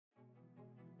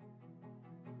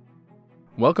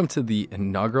Welcome to the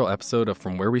inaugural episode of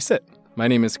From Where We Sit. My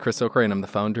name is Chris Okray, and I'm the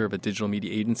founder of a digital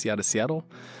media agency out of Seattle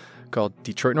called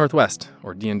Detroit Northwest,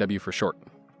 or DNW for short.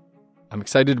 I'm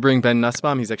excited to bring Ben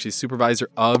Nussbaum. He's actually supervisor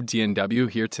of DNW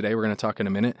here today. We're going to talk in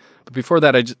a minute. But before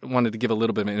that, I just wanted to give a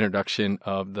little bit of an introduction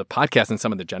of the podcast and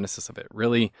some of the genesis of it.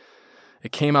 Really,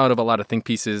 it came out of a lot of think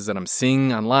pieces that I'm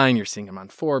seeing online. You're seeing them on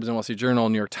Forbes and Wall Street Journal,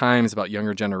 New York Times about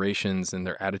younger generations and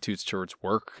their attitudes towards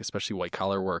work, especially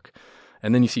white-collar work.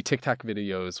 And then you see TikTok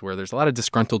videos where there's a lot of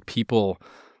disgruntled people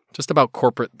just about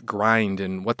corporate grind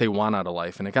and what they want out of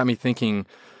life. And it got me thinking,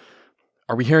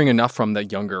 are we hearing enough from the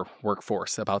younger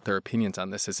workforce about their opinions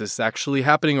on this? Is this actually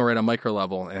happening or at a micro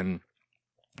level? And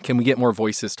can we get more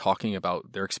voices talking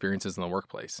about their experiences in the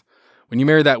workplace? When you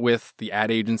marry that with the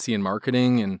ad agency and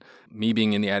marketing and me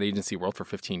being in the ad agency world for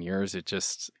 15 years, it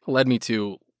just led me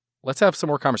to, let's have some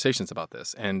more conversations about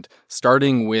this. And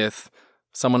starting with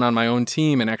someone on my own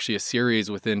team and actually a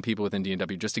series within people within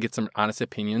DNW just to get some honest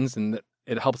opinions. And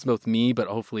it helps both me, but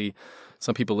hopefully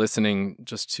some people listening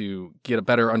just to get a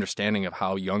better understanding of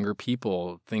how younger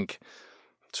people think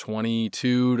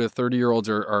 22 to 30-year-olds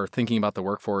are thinking about the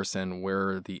workforce and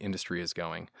where the industry is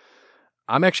going.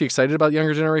 I'm actually excited about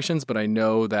younger generations, but I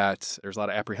know that there's a lot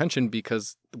of apprehension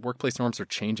because the workplace norms are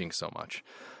changing so much.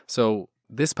 So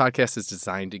this podcast is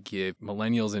designed to give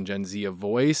millennials and Gen Z a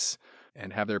voice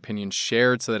and have their opinions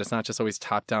shared so that it's not just always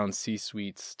top-down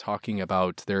C-suites talking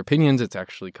about their opinions. It's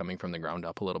actually coming from the ground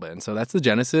up a little bit. And so that's the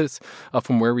genesis of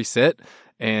From Where We Sit.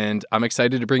 And I'm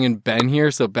excited to bring in Ben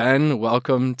here. So Ben,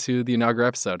 welcome to the inaugural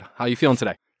episode. How are you feeling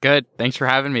today? Good. Thanks for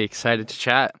having me. Excited to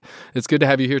chat. It's good to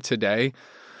have you here today.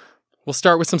 We'll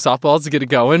start with some softballs to get it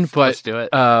going. But let's do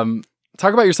it.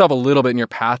 Talk about yourself a little bit in your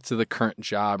path to the current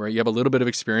job, right? You have a little bit of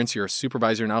experience. You're a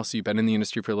supervisor now, so you've been in the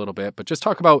industry for a little bit. But just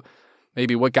talk about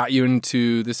maybe what got you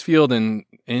into this field and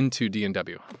into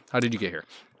DNW. How did you get here?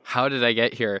 How did I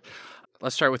get here?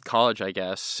 Let's start with college, I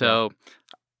guess. So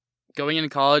going into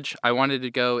college, I wanted to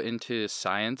go into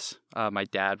science. My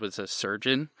dad was a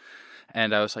surgeon,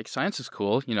 and I was like, science is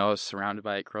cool. You know, I was surrounded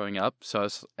by it growing up.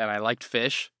 And I liked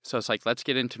fish. So I was like, let's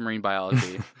get into marine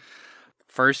biology.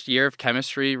 First year of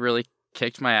chemistry really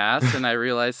kicked my ass, and I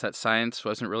realized that science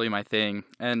wasn't really my thing.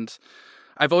 And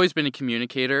I've always been a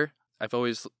communicator. I've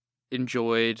always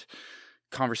enjoyed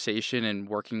conversation and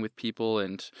working with people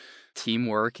and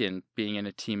teamwork and being in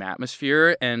a team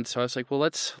atmosphere. And so I was like, well,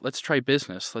 let's try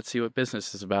business. Let's see what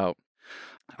business is about.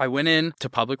 I went into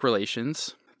public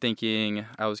relations thinking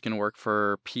I was going to work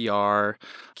for PR,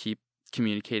 keep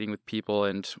communicating with people.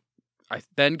 And I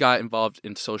then got involved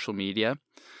in social media,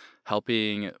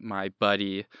 helping my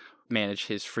buddy manage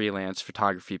his freelance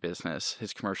photography business,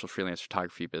 his commercial freelance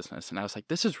photography business. And I was like,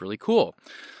 this is really cool.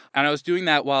 And I was doing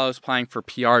that while I was applying for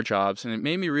PR jobs. And it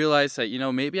made me realize that,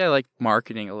 maybe I like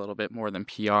marketing a little bit more than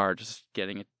PR, just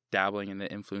dabbling in the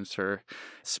influencer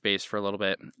space for a little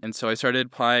bit. And so I started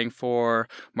applying for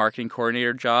marketing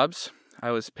coordinator jobs.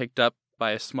 I was picked up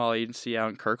by a small agency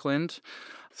out in Kirkland.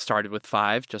 Started with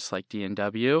 5, just like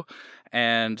DNW.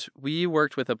 And we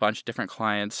worked with a bunch of different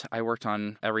clients. I worked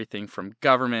on everything from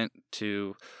government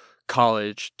to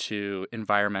college to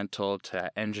environmental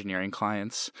to engineering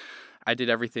clients. I did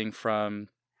everything from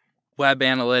web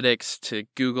analytics to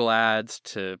Google ads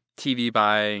to TV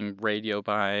buying, radio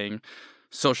buying,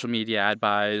 social media ad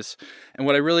buys. And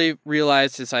what I really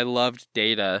realized is I loved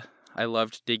data. I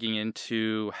loved digging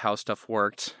into how stuff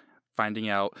worked, finding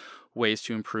out ways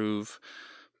to improve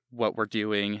what we're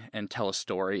doing and tell a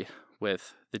story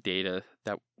with the data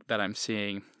that I'm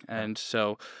seeing. And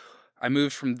so I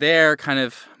moved from there kind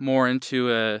of more into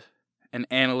an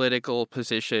analytical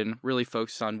position, really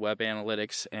focused on web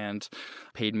analytics and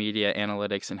paid media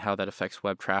analytics and how that affects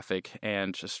web traffic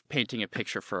and just painting a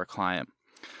picture for a client.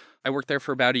 I worked there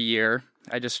for about a year.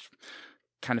 I just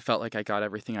kind of felt like I got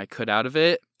everything I could out of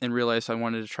it and realized I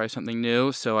wanted to try something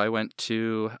new. So I went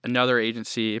to another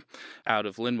agency out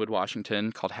of Linwood,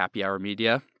 Washington called Happy Hour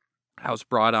Media. I was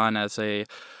brought on as a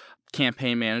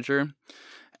campaign manager.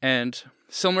 And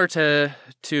similar to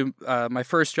my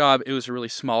first job, it was a really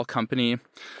small company.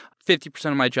 50%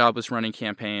 of my job was running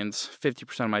campaigns.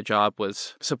 50% of my job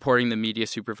was supporting the media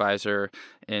supervisor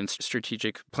in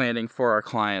strategic planning for our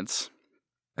clients.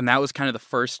 And that was kind of the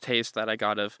first taste that I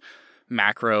got of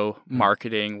macro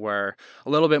marketing, where a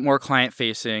little bit more client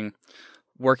facing,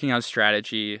 working on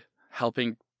strategy,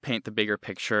 helping paint the bigger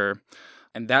picture.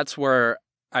 And that's where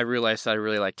I realized that I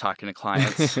really like talking to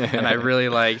clients, and I really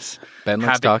liked Ben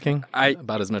likes talking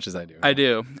about as much as I do. I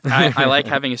do. I like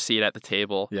having a seat at the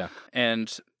table. Yeah.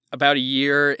 And about a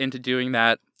year into doing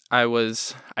that, I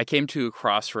came to a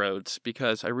crossroads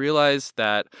because I realized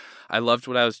that I loved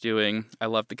what I was doing. I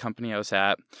loved the company I was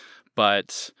at,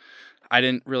 but I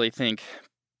didn't really think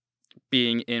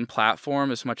being in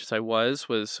platform as much as I was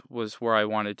where I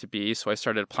wanted to be. So I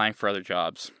started applying for other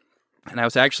jobs. And I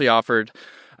was actually offered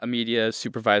a media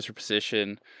supervisor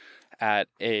position at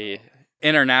a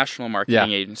international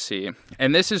marketing agency.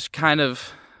 And this is kind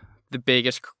of the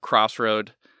biggest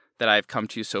crossroad that I've come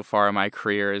to so far in my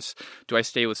career is, do I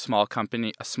stay with a small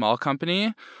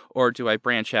company, or do I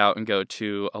branch out and go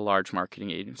to a large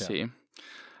marketing agency? Yeah.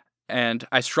 And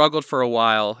I struggled for a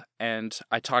while, and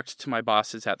I talked to my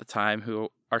bosses at the time, who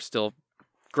are still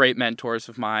great mentors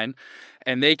of mine,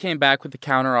 and they came back with a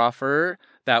counteroffer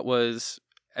that was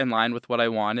in line with what I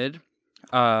wanted.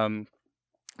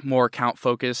 More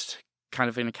account-focused, kind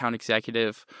of an account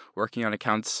executive, working on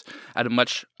accounts at a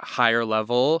much higher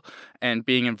level and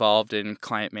being involved in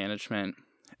client management.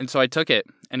 And so I took it,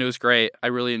 and it was great. I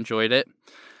really enjoyed it.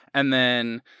 And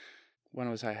then, when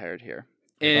was I hired here?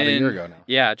 About a year ago now.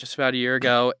 Yeah, just about a year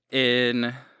ago.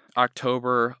 In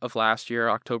October of last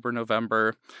year,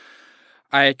 November,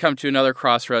 I had come to another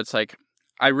crossroads. Like,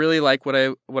 I really like what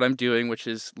I'm doing, which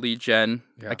is lead gen,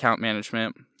 account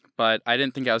management. But I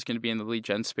didn't think I was going to be in the lead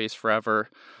gen space forever,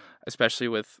 especially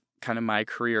with kind of my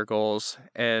career goals.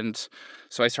 And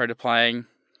so I started applying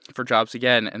for jobs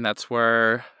again, and that's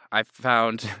where I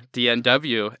found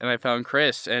DNW and I found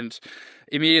Chris. And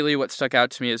immediately what stuck out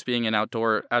to me as being an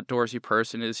outdoorsy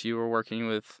person is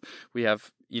we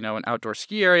have, an outdoor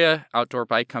ski area, outdoor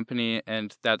bike company,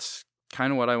 and that's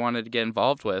kind of what I wanted to get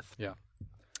involved with. Yeah.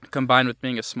 Combined with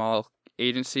being a small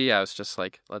agency, I was just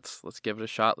like, let's give it a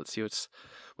shot. Let's see what's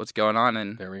going on.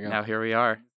 And there we go. Now here we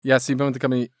are. Yeah, so you've been with the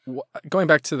company. Going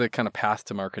back to the kind of path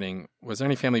to marketing, was there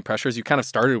any family pressures? You kind of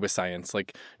started with science.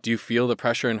 Like, do you feel the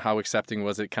pressure, and how accepting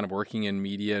was it kind of working in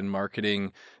media and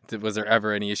marketing? Was there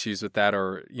ever any issues with that?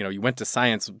 Or, you went to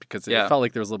science because it felt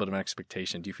like there was a little bit of an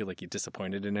expectation. Do you feel like you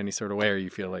disappointed in any sort of way, or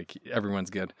you feel like everyone's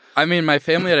good? I mean, my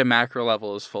family at a macro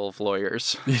level is full of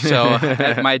lawyers. So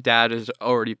my dad has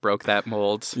already broke that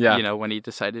mold, when he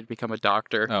decided to become a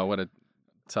doctor. Oh, what a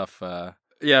tough...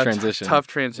 transition. Tough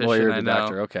transition. Lawyer to I know.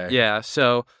 doctor. Okay. Yeah.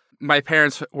 So my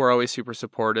parents were always super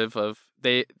supportive of.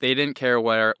 They didn't care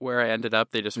where I ended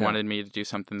up. They just wanted me to do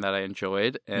something that I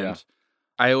enjoyed, and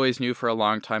I always knew for a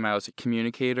long time I was a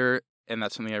communicator, and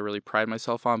that's something I really pride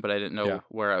myself on. But I didn't know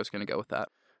where I was going to go with that.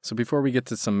 So before we get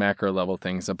to some macro level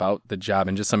things about the job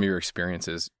and just some of your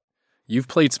experiences, you've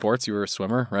played sports. You were a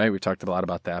swimmer, right? We talked a lot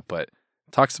about that, but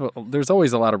there's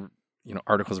always a lot of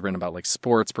articles written about like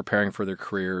sports preparing for their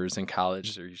careers in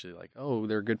college. They're usually like, oh,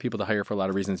 they're good people to hire for a lot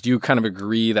of reasons. Do you kind of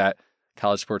agree that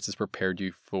college sports has prepared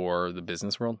you for the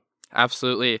business world?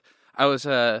 Absolutely. I was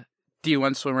a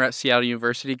D1 swimmer at Seattle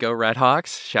University. Go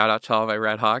Redhawks. Shout out to all my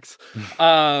Redhawks.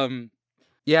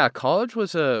 College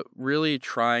was a really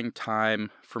trying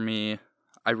time for me.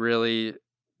 I really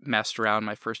messed around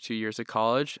my first 2 years of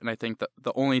college, and I think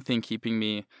the only thing keeping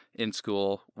me in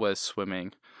school was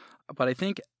swimming. But I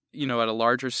think at a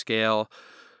larger scale,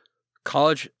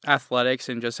 college athletics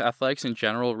and just athletics in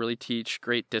general really teach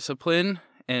great discipline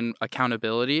and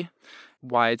accountability,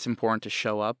 why it's important to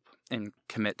show up and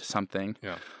commit to something.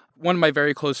 Yeah. One of my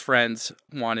very close friends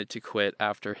wanted to quit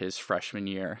after his freshman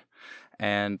year,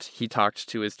 and he talked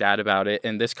to his dad about it,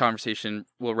 and this conversation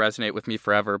will resonate with me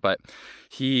forever, but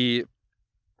he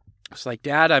was like,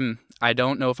 Dad, I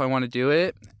don't know if I want to do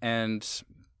it, and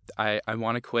I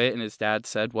want to quit. And his dad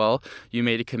said, well, you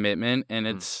made a commitment, and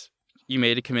you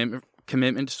made a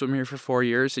commitment to swim here for 4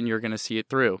 years, and you're going to see it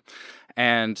through.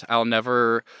 And I'll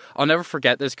never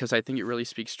forget this, because I think it really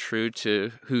speaks true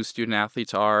to who student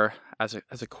athletes are as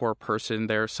a core person.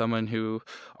 They're someone who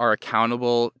are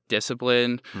accountable,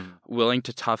 disciplined, willing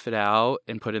to tough it out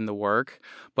and put in the work.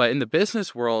 But in the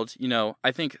business world,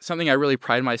 I think something I really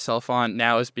pride myself on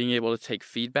now is being able to take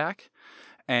feedback.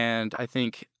 And I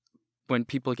think when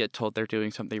people get told they're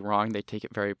doing something wrong, they take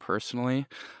it very personally.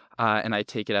 And I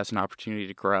take it as an opportunity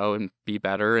to grow and be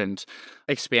better and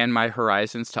expand my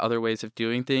horizons to other ways of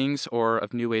doing things or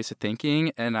of new ways of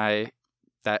thinking. And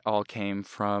that all came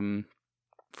from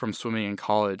swimming in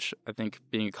college. I think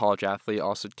being a college athlete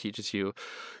also teaches you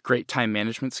great time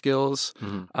management skills,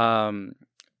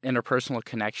 interpersonal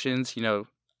connections.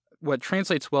 What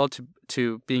translates well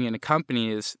to being in a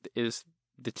company is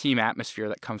the team atmosphere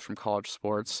that comes from college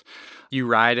sports. You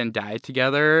ride and die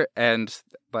together, and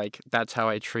that's how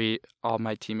I treat all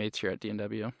my teammates here at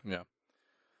DNW. Yeah.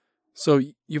 So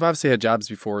you've obviously had jobs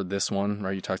before this one,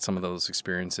 right? You talked some of those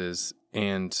experiences,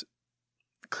 and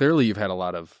clearly you've had a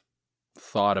lot of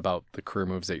thought about the career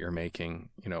moves that you're making.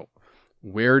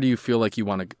 where do you feel like you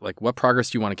want to, like, what progress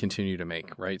do you want to continue to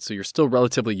make, right? So you're still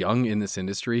relatively young in this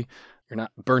industry. You're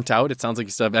not burnt out. It sounds like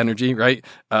you still have energy, right?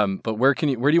 But where do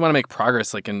you want to make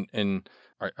progress? Like,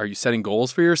 are you setting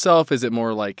goals for yourself? Is it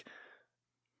more like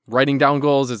writing down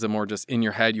goals? Is it more just in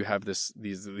your head you have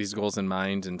these goals in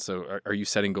mind? And so are you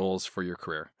setting goals for your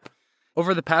career?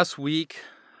 Over the past week,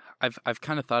 I've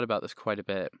kind of thought about this quite a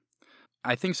bit.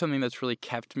 I think something that's really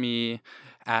kept me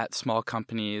at small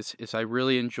companies is I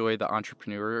really enjoy the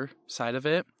entrepreneur side of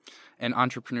it. And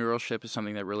entrepreneurship is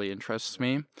something that really interests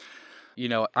me. You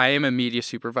know, I am a media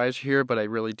supervisor here, but I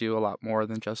really do a lot more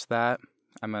than just that.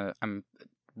 I'm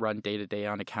run day-to-day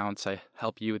on accounts. I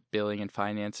help you with billing and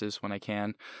finances when I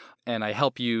can. And I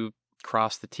help you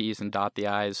cross the T's and dot the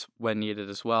I's when needed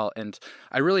as well. And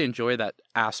I really enjoy that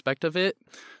aspect of it.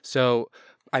 So,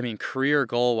 I mean, career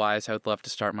goal-wise, I would love to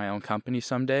start my own company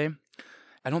someday.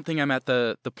 I don't think I'm at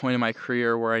the point in my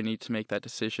career where I need to make that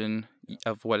decision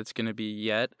of what it's going to be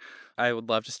yet. I would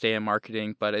love to stay in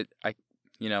marketing, but I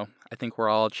think we're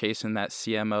all chasing that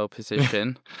CMO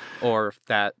position or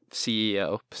that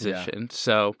CEO position. Yeah.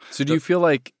 So do you feel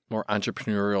like more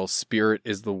entrepreneurial spirit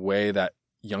is the way that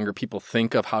younger people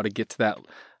think of how to get to that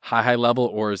high level,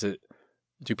 or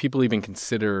do people even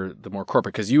consider the more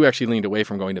corporate? Because you actually leaned away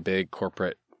from going to big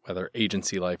corporate, whether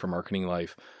agency life or marketing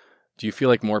life. Do you feel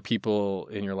like more people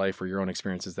in your life or your own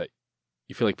experiences that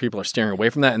you feel like people are steering away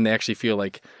from that and they actually feel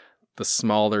like the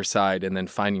smaller side and then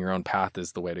finding your own path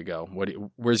is the way to go?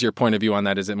 Where's your point of view on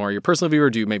that? Is it more your personal view, or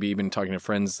do you maybe even talking to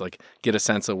friends, like get a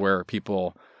sense of where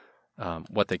people,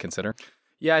 what they consider?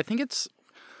 Yeah, I think it's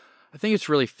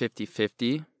really 50-50.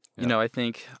 Yeah. You know, I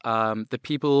think the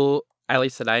people, at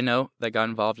least that I know, that got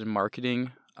involved in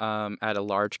marketing at a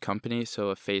large company, so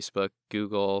a Facebook,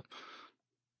 Google,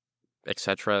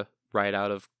 etc., right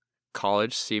out of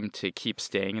college, seem to keep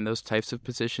staying in those types of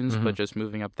positions, but just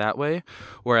moving up that way.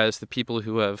 Whereas the people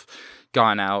who have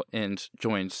gone out and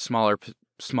joined smaller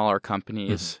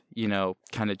companies, you know,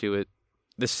 kind of do it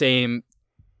the same,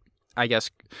 I guess,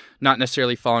 not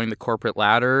necessarily following the corporate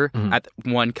ladder at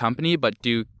one company, but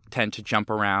do tend to jump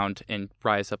around and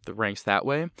rise up the ranks that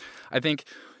way. I think,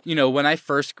 you know, when I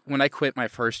quit my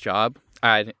first job,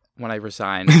 when I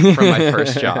resigned from my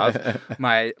first job,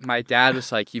 my dad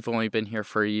was like, "You've only been here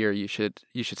for a year. You should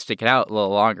stick it out a little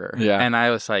longer." Yeah. And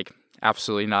I was like,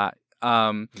 "Absolutely not."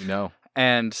 No.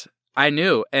 And I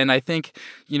knew. And I think,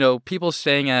 you know,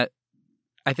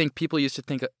 I think people used to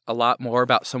think a lot more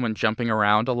about someone jumping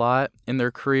around a lot in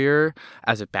their career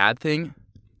as a bad thing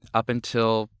up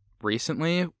until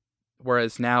recently.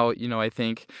 Whereas now, you know, I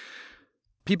think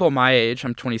people my age,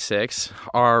 I'm 26,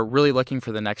 are really looking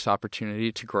for the next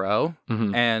opportunity to grow.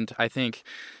 And I think,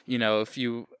 you know,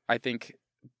 I think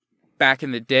back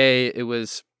in the day, it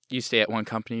was you stay at one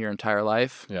company your entire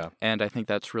life. Yeah. And I think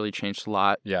that's really changed a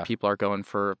lot. Yeah. People are going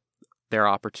for their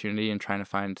opportunity and trying to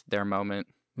find their moment.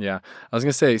 Yeah. I was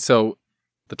going to say, so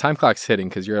the time clock's hitting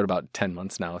because you're at about 10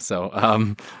 months now. So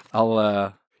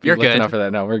I'll be You're looking good. out for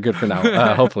that. No, we're good for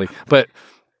now, hopefully. But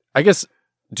I guess,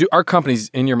 do our companies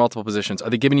in your multiple positions, are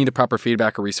they giving you the proper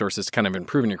feedback or resources to kind of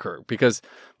improve in your career? Because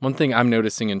one thing I'm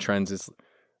noticing in trends is,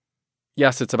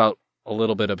 yes, it's about a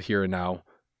little bit of here and now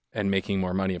and making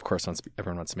more money. Of course,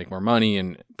 everyone wants to make more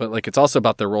money, but like it's also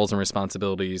about their roles and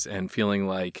responsibilities and feeling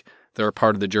like they're a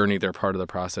part of the journey, they're part of the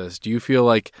process. Do you feel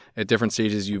like at different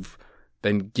stages you've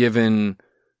been given,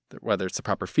 whether it's the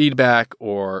proper feedback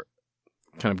or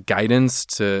kind of guidance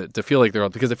to feel like they're,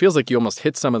 because it feels like you almost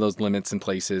hit some of those limits in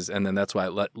places, and then that's why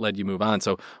it led you move on.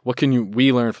 So what can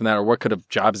we learn from that, or what could have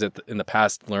jobs in the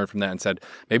past learned from that and said,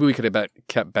 maybe we could have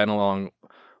kept Ben along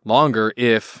longer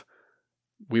if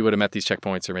we would have met these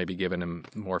checkpoints, or maybe given him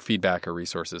more feedback or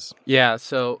resources? Yeah,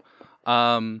 so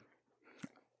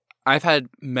I've had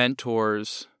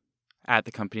mentors at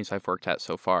the companies I've worked at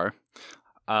so far.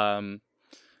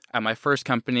 At my first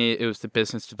company, it was the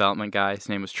business development guy. His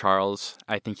name was Charles.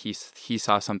 I think he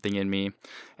saw something in me,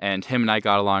 and him and I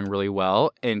got along really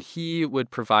well. And he would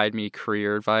provide me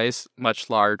career advice much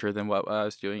larger than what I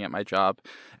was doing at my job.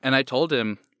 And I told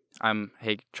him,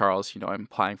 "Hey, Charles, you know, I'm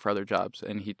applying for other jobs,"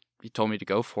 and he told me to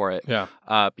go for it. Yeah.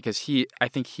 Because I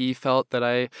think he felt that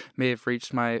I may have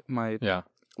reached my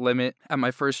limit at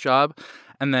my first job.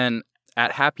 And then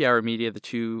at Happy Hour Media, the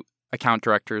two account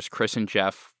directors, Chris and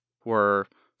Jeff, were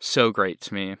so great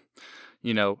to me.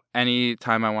 You know,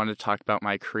 anytime I wanted to talk about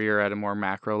my career at a more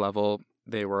macro level,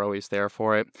 they were always there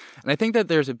for it. And I think that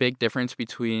there's a big difference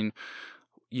between,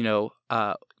 you know,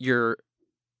 your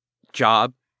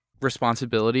job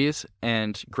responsibilities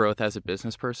and growth as a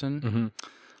business person.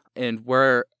 And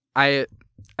where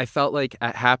I felt like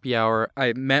at happy hour,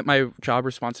 I met my job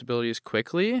responsibilities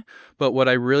quickly, but what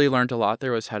I really learned a lot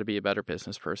there was how to be a better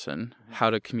business person, how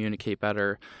to communicate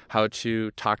better, how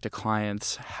to talk to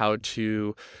clients, how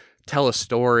to tell a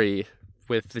story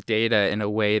with the data in a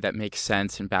way that makes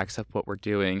sense and backs up what we're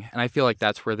doing. And I feel like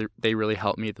that's where they really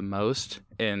helped me the most.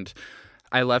 And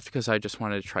I left because I just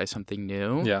wanted to try something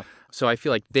new. Yeah. So I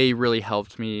feel like they really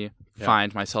helped me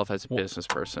find myself as a business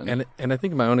person. And I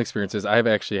think in my own experiences, I've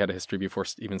actually had a history before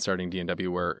even starting D&W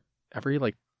where every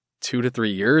like 2 to 3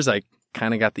 years, I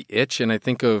kind of got the itch. And I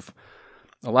think of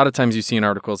a lot of times you see in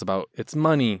articles about it's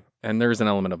money, and there's an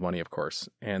element of money, of course.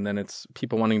 And then it's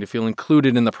people wanting to feel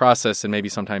included in the process, and maybe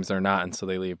sometimes they're not, and so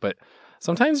they leave. But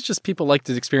sometimes just people like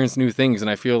to experience new things, and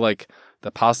I feel like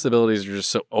the possibilities are just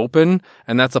so open,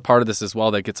 and that's a part of this as well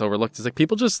that gets overlooked. It's like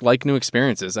people just like new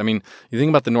experiences. I mean, you think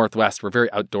about the Northwest, we're very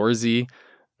outdoorsy.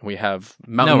 We have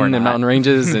mountain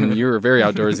ranges, and you're very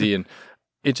outdoorsy, and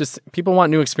it just, people want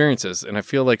new experiences. And I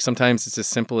feel like sometimes it's as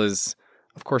simple as,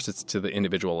 of course, it's to the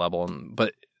individual level,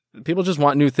 but people just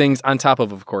want new things on top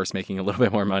of course, making a little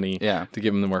bit more money to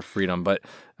give them the more freedom. But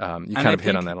you kind of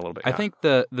hit on that a little bit. I think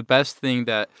the best thing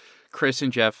that Chris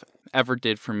and Jeff ever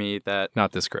did for me that...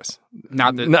 Not this Chris.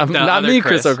 Not me,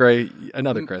 Chris O'Gray.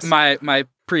 Another Chris. My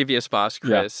previous boss,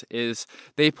 Chris, is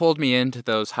they pulled me into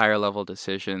those higher level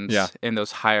decisions in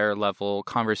those higher level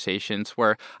conversations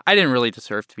where I didn't really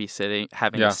deserve to be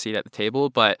having a seat at the table,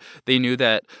 but they knew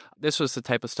that this was the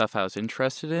type of stuff I was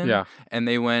interested in. Yeah. And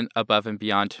they went above and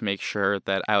beyond to make sure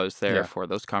that I was there for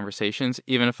those conversations,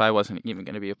 even if I wasn't even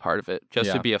going to be a part of it.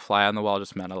 Just to be a fly on the wall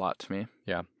just meant a lot to me.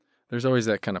 Yeah. There's always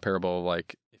that kind of parable of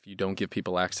like, if you don't give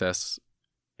people access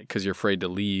because you're afraid to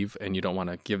leave and you don't want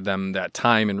to give them that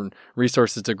time and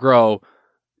resources to grow,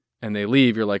 and they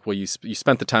leave, you're like, well, you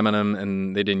spent the time on them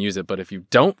and they didn't use it. But if you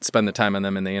don't spend the time on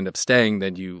them and they end up staying,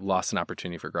 then you lost an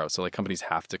opportunity for growth. So like companies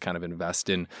have to kind of invest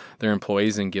in their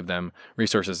employees and give them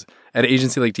resources. At an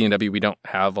agency like D&W, we don't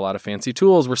have a lot of fancy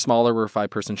tools. We're smaller. We're a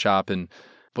 5-person shop.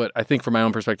 But I think from my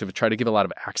own perspective, I try to give a lot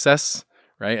of access,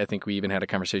 right? I think we even had a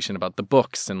conversation about the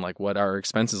books and like what our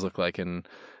expenses look like and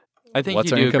I think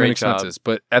what's you our do income a and great expenses. job.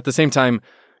 But at the same time,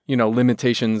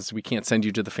 limitations, we can't send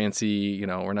you to the fancy,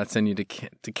 we're not sending you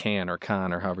to Cannes or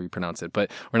Cannes or however you pronounce it,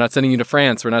 but we're not sending you to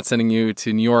France. We're not sending you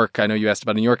to New York. I know you asked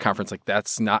about a New York conference. Like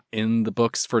that's not in the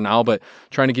books for now, but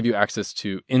trying to give you access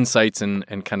to insights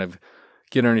and kind of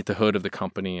get underneath the hood of the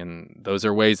company. And those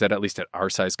are ways that at least at our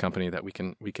size company that we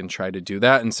can try to do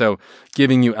that. And so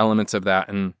giving you elements of that.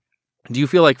 And do you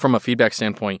feel like from a feedback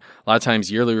standpoint, a lot of times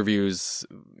yearly reviews,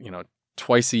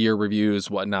 twice a year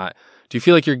reviews, whatnot, do you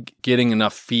feel like you're getting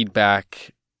enough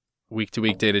feedback week to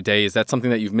week, day to day? Is that something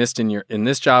that you've missed in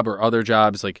this job or other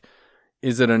jobs? Like,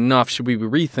 is it enough? Should we be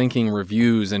rethinking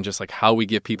reviews and just like how we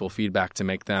give people feedback to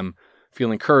make them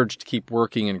feel encouraged to keep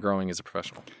working and growing as a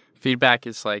professional? Feedback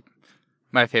is like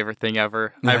my favorite thing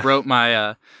ever. I wrote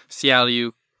my Seattle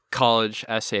U college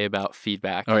essay about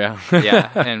feedback. Oh yeah. Yeah,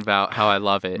 and about how I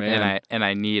love it. Man. and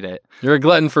I need it. You're a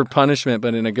glutton for punishment,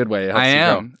 but in a good way. It helps I you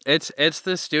am. grow. It's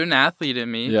the student athlete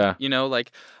in me. Yeah.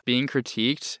 Like being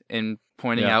critiqued and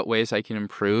pointing out ways I can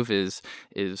improve is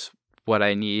what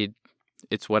I need.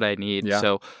 It's what I need. Yeah.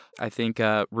 So I think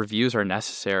reviews are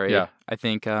necessary. Yeah. I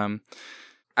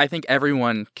think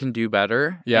everyone can do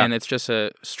better. Yeah. And it's just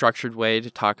a structured way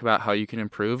to talk about how you can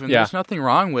improve. And there's nothing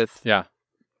wrong with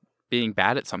being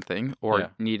bad at something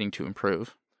or needing to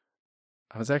improve.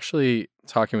 I was actually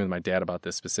talking with my dad about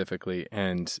this specifically,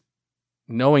 and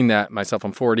knowing that myself,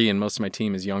 I'm 40 and most of my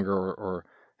team is younger or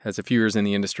has a few years in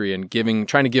the industry, and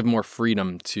trying to give more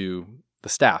freedom to the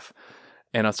staff.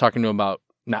 And I was talking to him about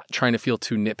not trying to feel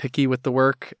too nitpicky with the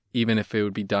work, even if it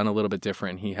would be done a little bit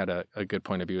different. He had a good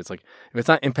point of view. It's like, if it's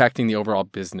not impacting the overall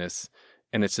business,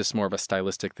 and it's just more of a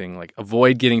stylistic thing, like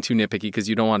avoid getting too nitpicky because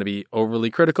you don't want to be overly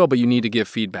critical, but you need to give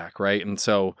feedback, right? And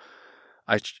so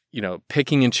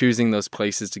picking and choosing those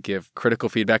places to give critical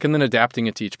feedback and then adapting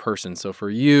it to each person. So for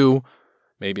you,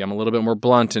 maybe I'm a little bit more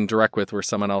blunt and direct with, where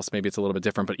someone else, maybe it's a little bit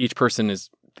different, but each person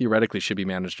theoretically should be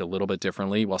managed a little bit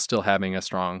differently while still having a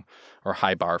strong or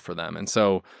high bar for them. And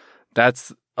so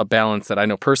that's a balance that I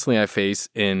know personally I face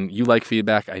in you like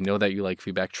feedback. I know that you like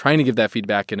feedback, trying to give that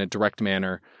feedback in a direct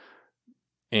manner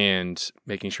and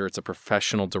making sure it's a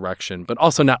professional direction, but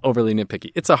also not overly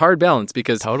nitpicky. It's a hard balance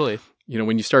because totally,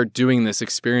 when you start doing this,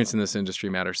 experience in this industry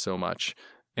matters so much.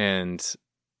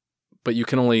 But you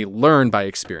can only learn by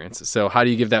experience. So how do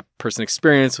you give that person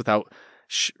experience without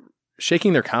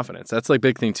shaking their confidence? That's like a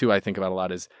big thing too, I think about a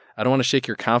lot, is I don't want to shake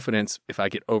your confidence if I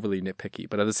get overly nitpicky.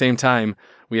 But at the same time,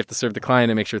 we have to serve the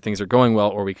client and make sure things are going well,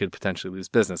 or we could potentially lose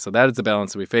business. So that is the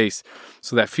balance that we face.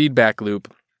 So that feedback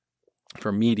loop,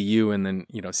 from me to you, and then,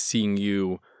 seeing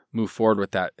you move forward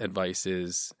with that advice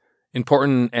is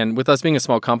important. And with us being a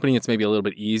small company, it's maybe a little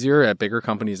bit easier. At bigger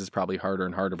companies, it's probably harder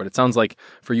and harder. But it sounds like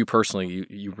for you personally,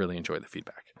 you really enjoy the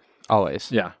feedback.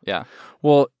 Always. Yeah. Yeah.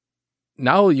 Well,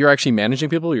 now you're actually managing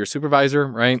people. You're a supervisor,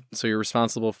 right? So you're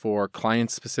responsible for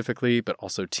clients specifically, but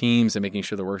also teams and making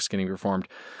sure the work's getting performed.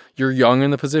 You're young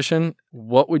in the position.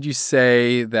 What would you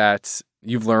say that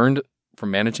you've learned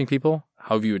from managing people?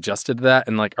 How have you adjusted to that?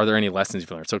 And are there any lessons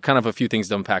you've learned? So kind of a few things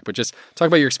to unpack, but just talk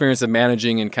about your experience of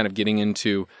managing and kind of getting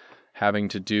into having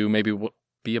to do maybe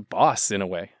be a boss in a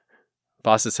way.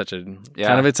 Boss is such a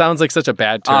kind of, it sounds like such a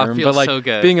bad term, it feels but so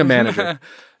good. Being a manager.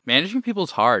 Managing people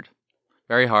is hard,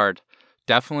 very hard.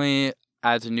 Definitely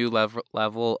adds a new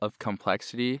level of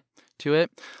complexity to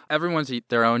it. Everyone's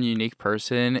their own unique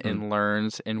person and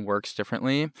learns and works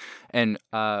differently. And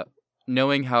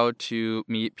knowing how to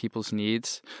meet people's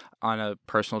needs on a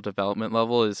personal development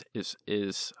level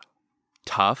is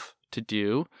tough to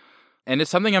do. And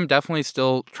it's something I'm definitely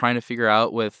still trying to figure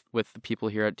out with the people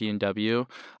here at D&W.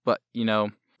 But,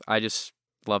 I just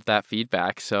love that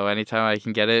feedback. So anytime I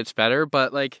can get it, it's better.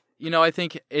 But I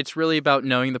think it's really about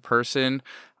knowing the person,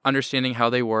 understanding how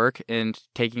they work, and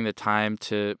taking the time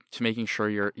to making sure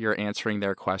you're answering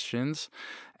their questions.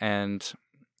 And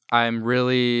I'm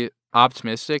really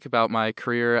optimistic about my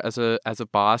career as a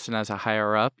boss and as a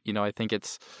higher up. I think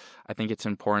it's an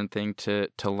important thing to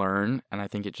learn, and I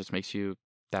think it just makes you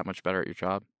that much better at your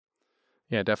job.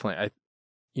 Yeah, definitely.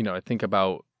 I think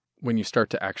about when you start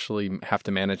to actually have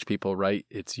to manage people, right?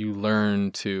 It's you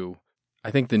learn to,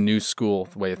 I think the new school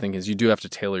way of thinking is you do have to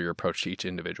tailor your approach to each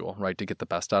individual, right? To get the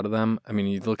best out of them. I mean,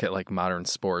 you look at modern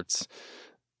sports,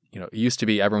 it used to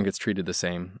be everyone gets treated the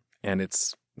same, and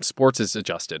sports is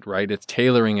adjusted, right? It's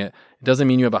tailoring it. It doesn't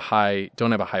mean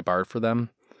don't have a high bar for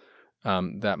them.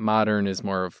 That modern is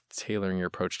more of tailoring your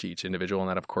approach to each individual,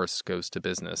 and that of course goes to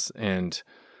business. And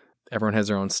everyone has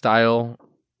their own style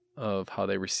of how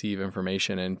they receive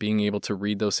information, and being able to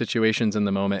read those situations in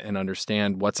the moment and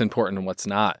understand what's important and what's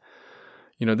not.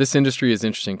 This industry is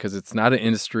interesting because it's not an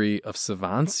industry of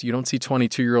savants. You don't see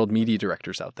 22-year-old media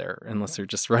directors out there unless they're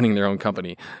just running their own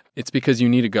company. It's because you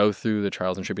need to go through the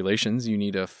trials and tribulations. You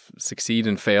need to succeed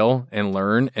and fail and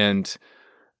learn. And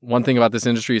one thing about this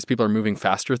industry is people are moving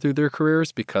faster through their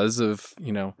careers because of,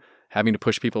 having to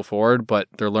push people forward, but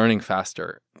they're learning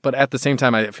faster. But at the same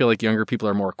time, I feel like younger people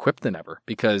are more equipped than ever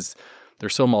because they're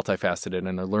so multifaceted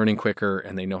and they're learning quicker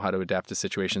and they know how to adapt to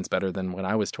situations better than when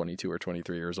I was 22 or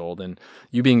 23 years old. And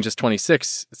you being just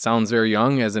 26, it sounds very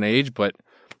young as an age, but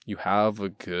you have a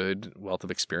good wealth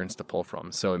of experience to pull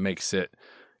from. So it makes it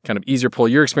kind of easier to pull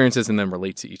your experiences and then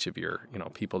relate to each of your,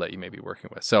 people that you may be working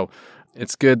with. So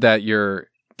it's good that you're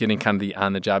getting kind of the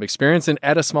on-the-job experience. And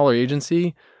at a smaller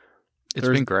agency, it's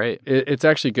been great. It's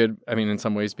actually good, in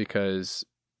some ways, because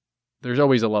there's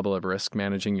always a level of risk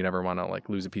managing. You never want to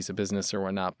lose a piece of business or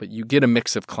whatnot, but you get a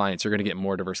mix of clients. You're going to get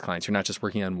more diverse clients. You're not just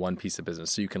working on one piece of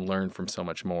business, so you can learn from so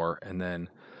much more and then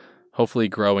hopefully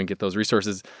grow and get those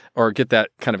resources or get that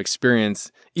kind of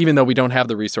experience, even though we don't have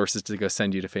the resources to go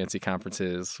send you to fancy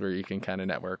conferences where you can kind of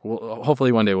network. Well,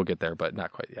 hopefully one day we'll get there, but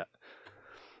not quite yet.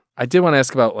 I did want to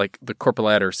ask about the corporate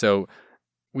ladder. So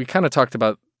we kind of talked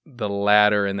about the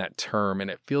ladder in that term, and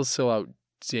it feels so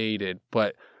outdated,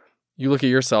 but you look at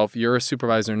yourself, you're a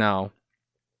supervisor now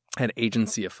at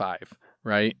agency of 5,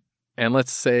 right? And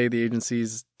let's say the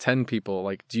agency's 10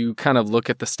 people. Do you kind of look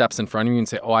at the steps in front of you and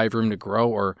say, oh, I have room to grow,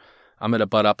 or I'm going to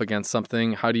butt up against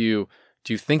something? How do you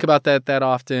think about that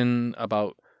often,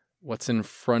 about what's in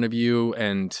front of you?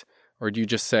 Or do you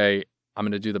just say, I'm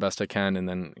going to do the best I can and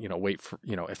then, wait for,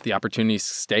 if the opportunities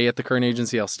stay at the current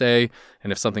agency, I'll stay.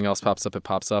 And if something else pops up, it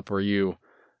pops up. Or are you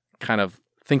kind of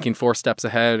thinking 4 steps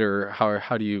ahead, or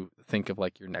how do you think of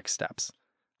your next steps?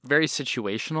 Very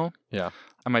situational. Yeah.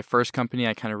 At my first company,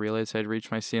 I kind of realized I'd reached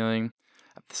my ceiling.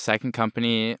 At the second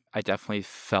company, I definitely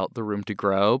felt the room to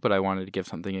grow, but I wanted to give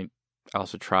something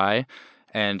else a try.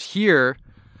 And here,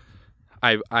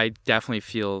 I definitely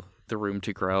feel the room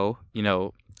to grow.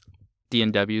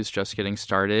 D&W is just getting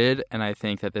started, and I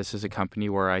think that this is a company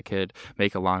where I could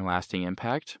make a long-lasting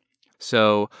impact.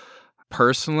 So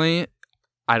personally,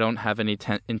 I don't have any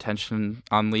intention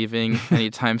on leaving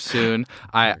anytime soon.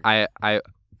 I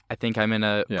think I'm in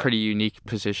a pretty unique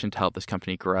position to help this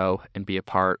company grow and be a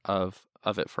part of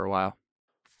it for a while.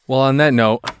 Well, on that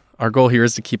note, our goal here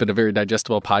is to keep it a very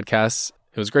digestible podcast.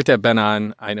 It was great to have Ben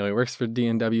on. I know he works for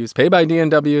DNW. He's paid by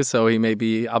DNW, so he may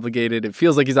be obligated. It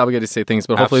feels like he's obligated to say things,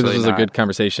 but hopefully this was a good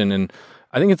conversation. And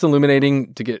I think it's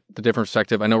illuminating to get the different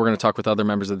perspective. I know we're going to talk with other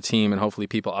members of the team and hopefully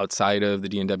people outside of the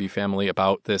DNW family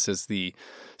about this as the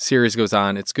series goes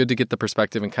on. It's good to get the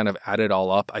perspective and kind of add it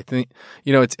all up. I think,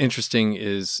 it's interesting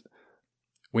is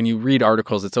when you read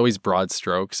articles, it's always broad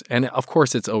strokes. And of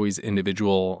course, it's always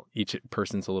individual. Each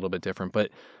person's a little bit different.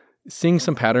 But seeing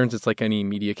some patterns, it's like any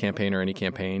media campaign or any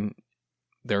campaign.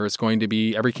 There is going to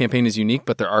be, every campaign is unique,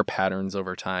 but there are patterns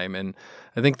over time. And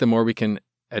I think the more we can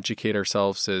educate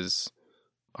ourselves as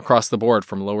across the board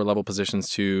from lower level positions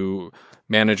to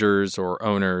managers or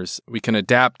owners, we can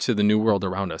adapt to the new world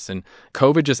around us. And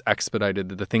COVID just expedited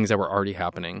the things that were already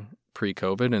happening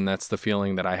pre-COVID. And that's the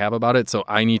feeling that I have about it. So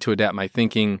I need to adapt my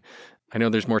thinking. I know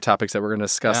there's more topics that we're going to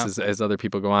discuss as other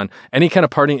people go on. Any kind of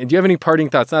parting, do you have any parting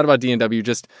thoughts? Not about DNW,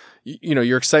 just,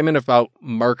 your excitement about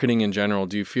marketing in general.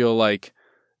 Do you feel like,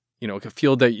 a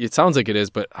field that it sounds like it is,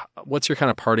 but what's your kind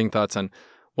of parting thoughts on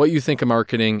what you think of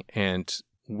marketing and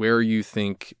where you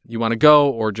think you want to go,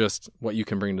 or just what you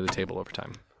can bring to the table over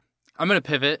time? I'm going to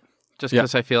pivot just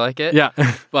because I feel like it. Yeah.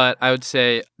 But I would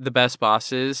say the best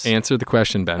bosses... Answer the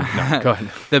question, Ben. No, go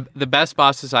ahead. The best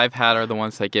bosses I've had are the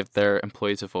ones that give their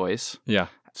employees a voice. Yeah.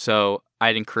 So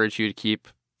I'd encourage you to keep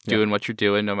doing what you're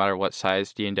doing, no matter what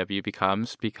size DNW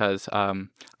becomes, because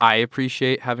I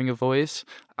appreciate having a voice.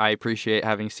 I appreciate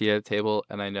having a seat at the table,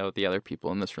 and I know the other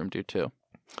people in this room do too.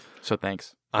 So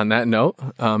thanks. On that note,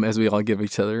 as we all give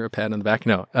each other a pat on the back,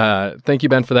 thank you,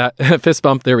 Ben, for that. Fist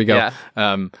bump. There we go.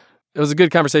 Yeah. It was a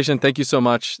good conversation. Thank you so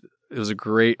much. It was a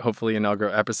great, hopefully,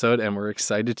 inaugural episode, and we're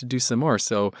excited to do some more.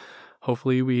 So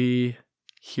hopefully we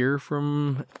hear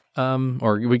from,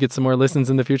 or we get some more listens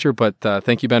in the future. But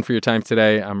thank you, Ben, for your time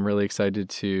today. I'm really excited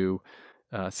to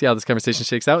see how this conversation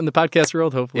shakes out in the podcast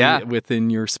world, hopefully within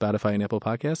your Spotify and Apple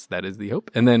podcasts. That is the hope.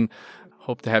 And then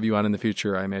hope to have you on in the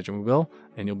future. I imagine we will.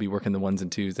 And you'll be working the 1s and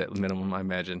 2s at minimum, I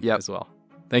imagine, as well.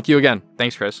 Thank you again.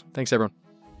 Thanks, Chris. Thanks, everyone.